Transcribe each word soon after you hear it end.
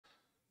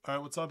All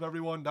right, what's up,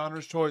 everyone?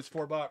 Donruss Choice,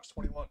 4 box,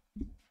 21.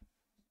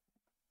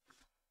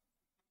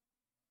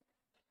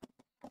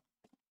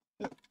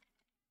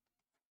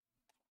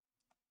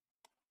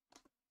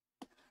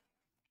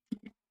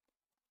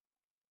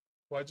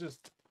 Well, I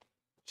just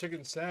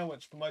chicken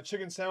sandwich, but my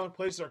chicken sandwich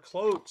places are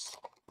closed.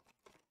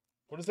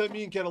 What does that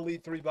mean? Get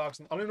Elite 3 box?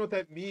 I don't even know what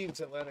that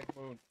means. Atlantic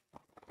Moon.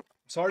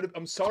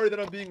 I'm sorry that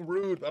I'm being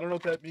rude. But I don't know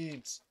what that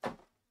means.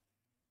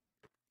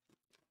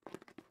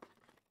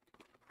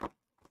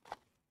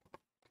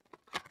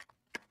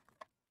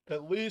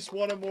 At least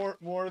one or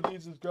more of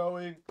these is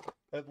going.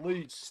 At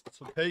least.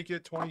 So take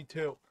it,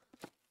 22.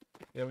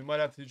 Yeah, we might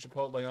have to do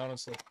Chipotle,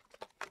 honestly.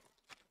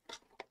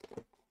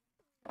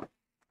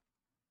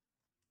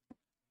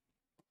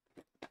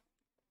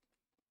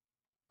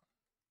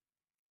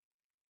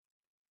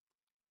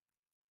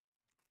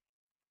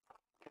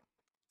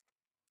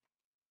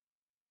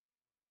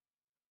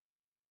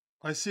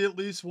 I see at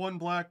least one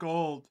black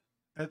gold.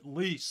 At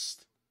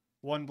least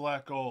one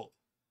black gold.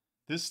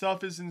 This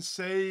stuff is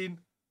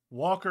insane.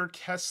 Walker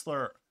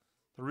Kessler.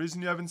 The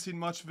reason you haven't seen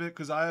much of it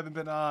because I haven't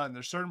been on.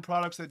 There's certain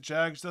products that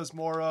Jags does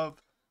more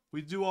of.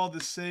 We do all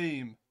the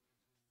same.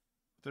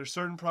 There's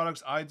certain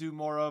products I do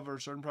more of or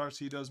certain products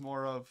he does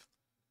more of.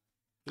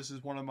 This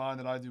is one of mine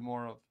that I do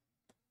more of.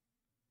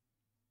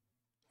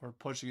 We're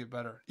pushing it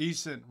better.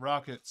 Eason,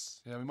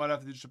 Rockets. Yeah, we might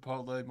have to do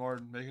Chipotle.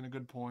 Martin making a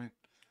good point.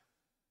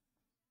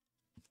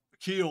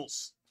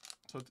 Keels.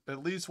 So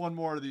at least one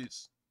more of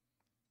these.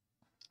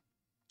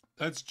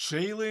 That's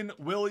Jalen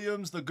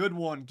Williams, the good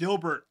one.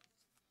 Gilbert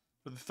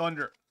for the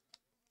Thunder.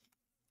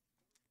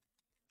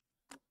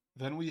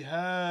 Then we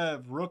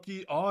have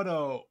rookie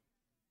auto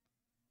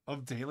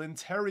of Dalen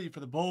Terry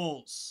for the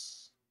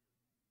Bulls.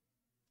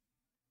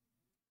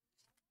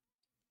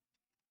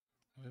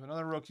 We have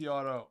another rookie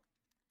auto.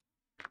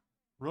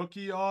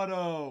 Rookie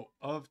auto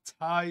of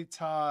Ty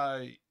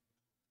Ty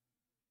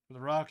for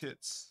the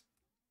Rockets.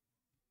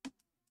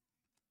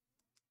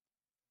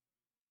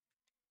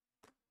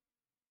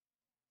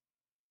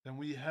 Then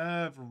we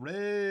have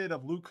red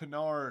of Luke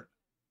Kennard.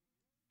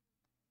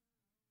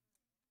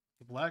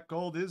 The black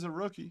gold is a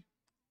rookie.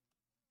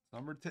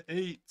 Numbered to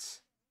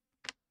 8.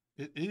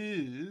 It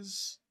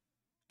is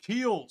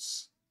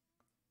Keels.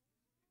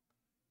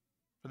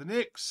 For the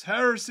Knicks,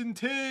 Harrison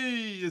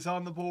T is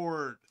on the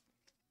board.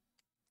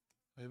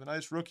 We have a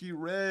nice rookie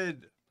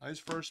red. Nice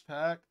first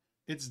pack.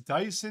 It's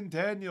Dyson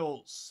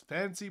Daniels.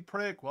 Fancy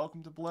prick.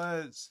 Welcome to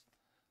Blaze.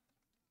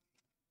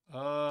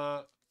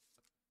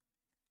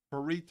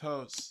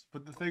 Burritos.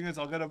 But the thing is,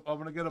 I'm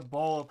gonna get a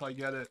bowl if I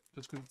get it.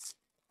 Just because it's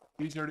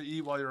easier to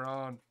eat while you're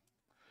on.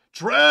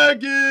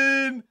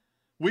 Dragon!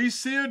 We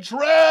see a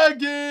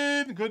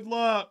dragon! Good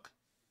luck.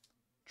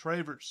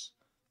 Travers.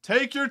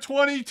 Take your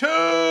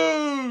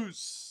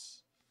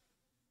 22s!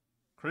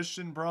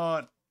 Christian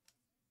Braun.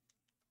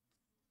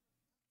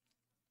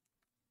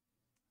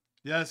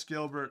 Yes,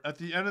 Gilbert. At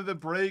the end of the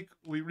break,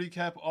 we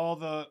recap all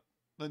the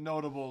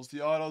notables,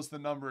 the autos, the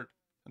numbered,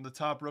 and the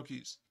top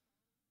rookies.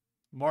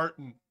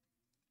 Martin.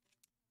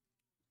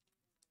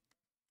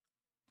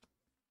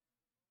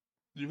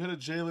 You hit a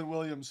Jalen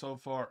Williams so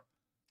far.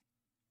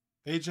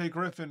 AJ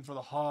Griffin for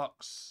the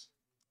Hawks.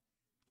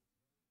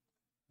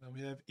 Then we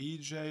have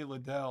EJ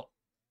Liddell.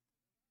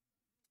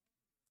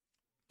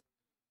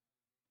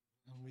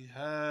 And we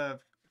have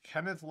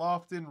Kenneth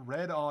Lofton,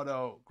 red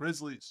auto,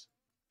 Grizzlies.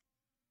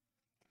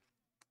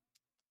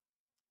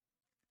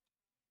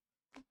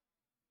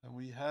 And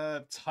we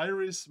have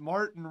Tyrese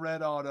Martin,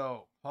 red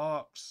auto,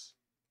 Hawks.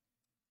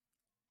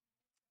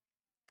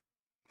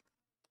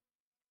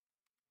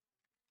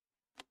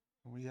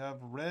 And we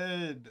have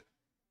red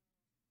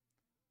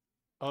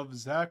of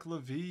Zach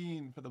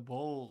LaVine for the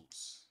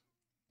Bulls.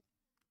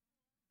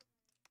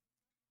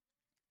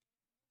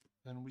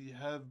 Then we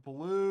have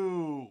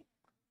blue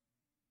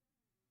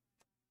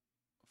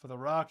for the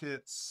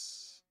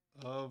Rockets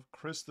of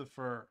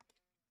Christopher.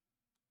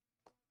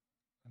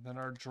 And then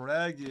our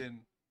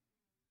dragon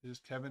is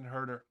Kevin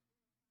Huerter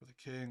for the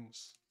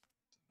Kings.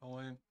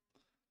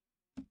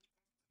 It's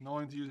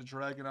annoying to use a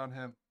dragon on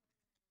him.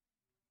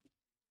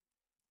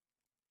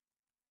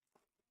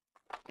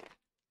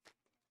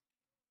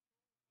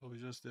 What we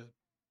just did.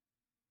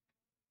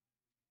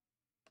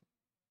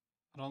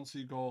 I don't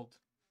see gold.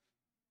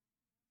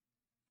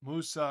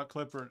 Musa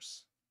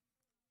Clippers.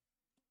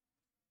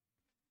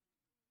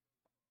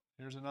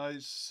 Here's a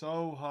nice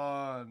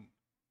Sohan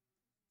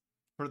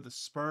for the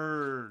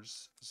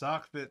Spurs.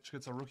 Zakvich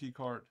gets a rookie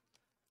card.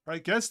 All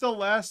right, guess the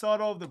last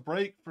auto of the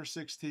break for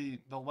 16.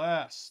 The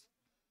last.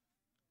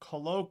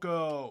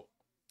 Koloko.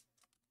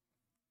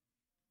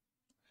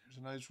 Here's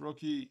a nice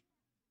rookie.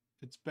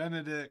 It's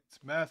Benedict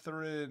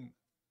Mathurin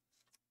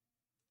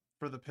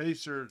for the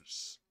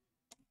Pacers.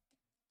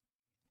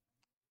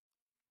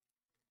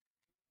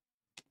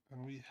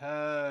 And we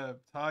have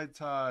Ty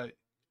Ty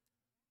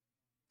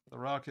for the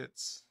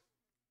Rockets.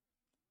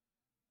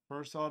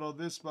 First auto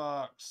this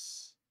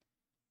box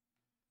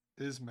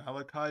is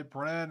Malachi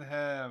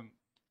Branham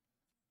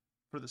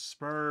for the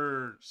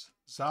Spurs.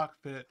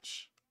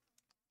 Zakvich.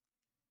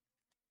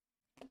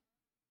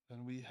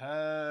 Then we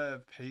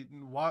have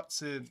Peyton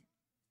Watson,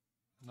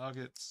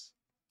 Nuggets.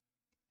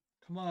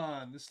 Come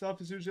on, this stuff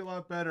is usually a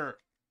lot better.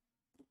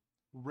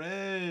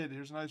 Red,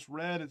 here's a nice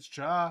red. It's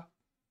Ja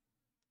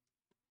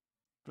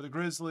for the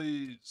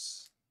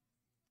Grizzlies.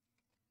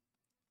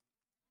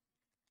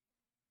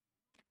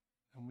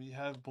 And we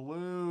have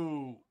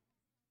blue,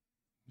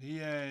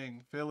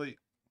 Niang, Philly.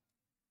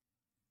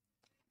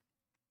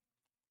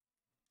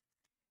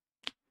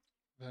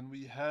 Then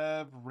we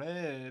have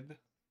red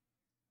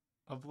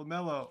of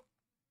LaMelo.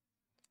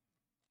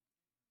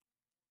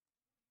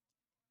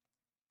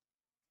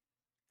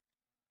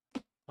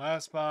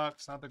 Last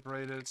box, not the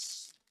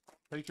greatest.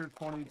 Take your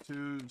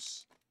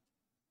 22s.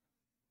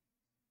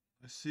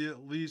 I see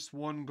at least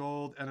one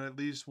gold and at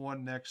least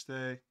one next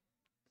day.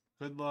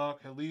 Good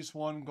luck. At least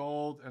one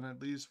gold and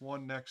at least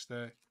one next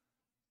day.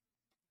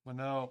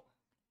 Mano.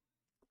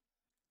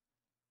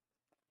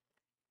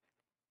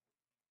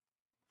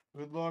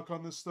 Good luck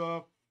on this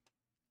stuff.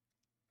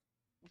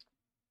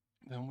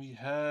 Then we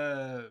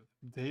have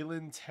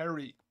Dalen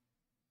Terry.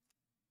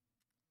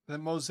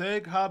 Then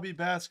Mosaic Hobby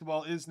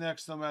Basketball is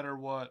next no matter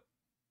what.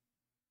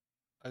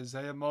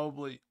 Isaiah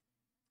Mobley.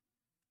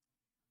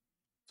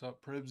 What's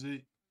up,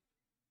 Pribsy?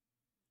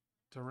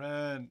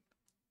 Duran.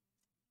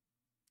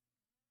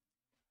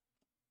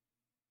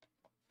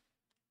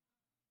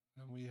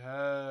 And we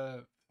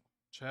have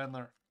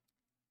Chandler.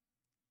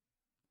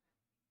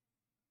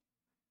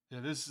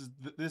 Yeah, this is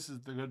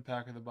the good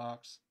pack of the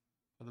box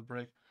for the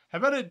break. How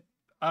about a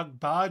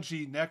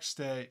Agbaji next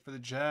day for the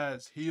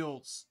Jazz?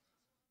 Heels.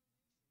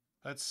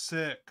 That's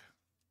sick.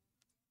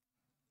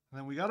 And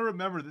then we got to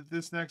remember that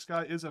this next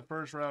guy is a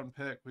first-round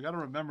pick. We got to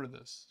remember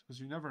this because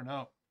you never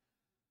know.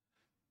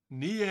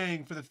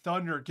 Niang for the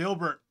Thunder.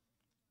 Gilbert.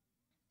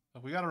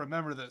 But we got to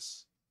remember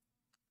this.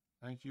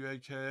 Thank you,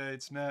 AKA.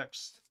 It's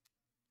next.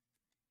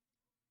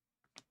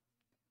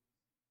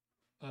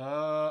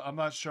 I'm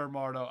not sure,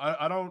 Mardo.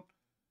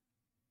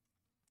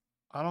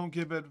 I don't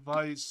give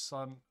advice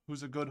on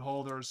who's a good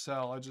holder or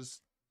sell. I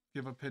just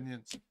give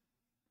opinions.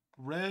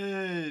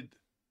 Red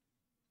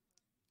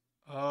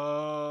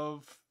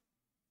of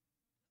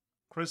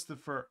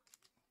Christopher.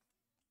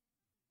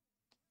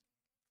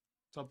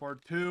 What's up,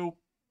 R2?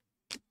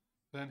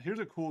 Then here's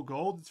a cool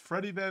gold. It's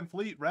Freddie Van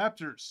Fleet,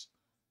 Raptors.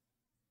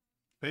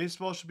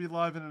 Baseball should be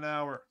live in an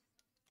hour.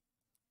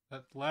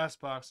 That last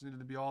box needed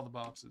to be all the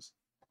boxes.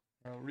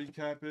 I'll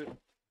recap it.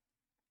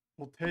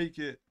 We'll take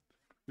it.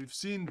 We've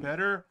seen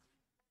better.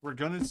 We're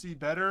going to see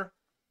better.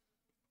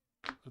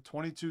 The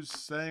 22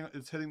 saying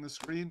it's hitting the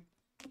screen.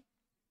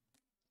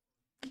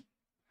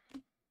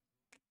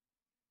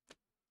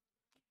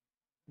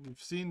 We've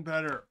seen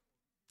better.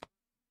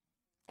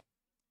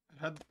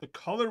 The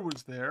color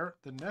was there.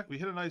 We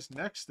hit a nice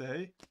next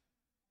day.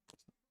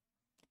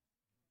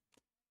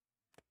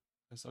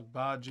 It's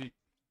Agbaji.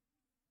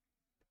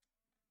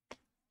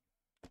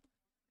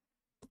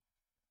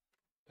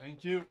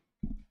 Thank you.